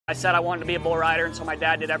I said I wanted to be a bull rider, and so my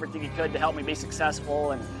dad did everything he could to help me be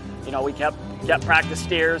successful. And you know, we kept practice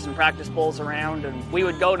steers and practice bulls around, and we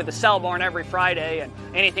would go to the sell barn every Friday, and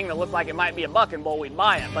anything that looked like it might be a bucking bull, we'd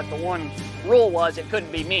buy it. But the one rule was it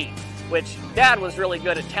couldn't be mean, which Dad was really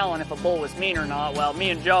good at telling if a bull was mean or not. Well, me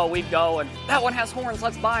and Joe, we'd go, and that one has horns,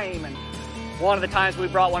 let's buy him. And one of the times we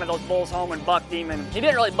brought one of those bulls home and bucked him, and he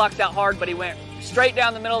didn't really buck that hard, but he went straight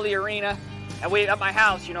down the middle of the arena. And at my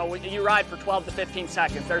house, you know, you ride for 12 to 15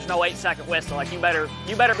 seconds. There's no 8-second whistle. Like, you better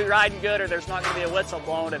be riding good, or there's not going to be a whistle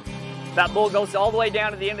blown. And that bull goes all the way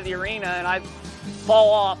down to the end of the arena, and I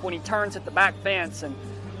fall off when he turns at the back fence. And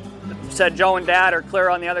said Joe and Dad are clear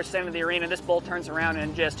on the other side of the arena. This bull turns around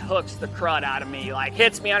and just hooks the crud out of me, like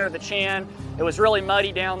hits me under the chin. It was really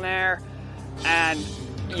muddy down there, and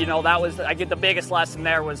you know, I get the biggest lesson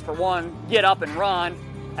there was, for one, get up and run.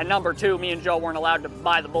 And number two, me and Joe weren't allowed to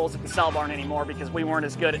buy the bulls at the sell barn anymore because we weren't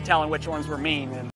as good at telling which ones were mean.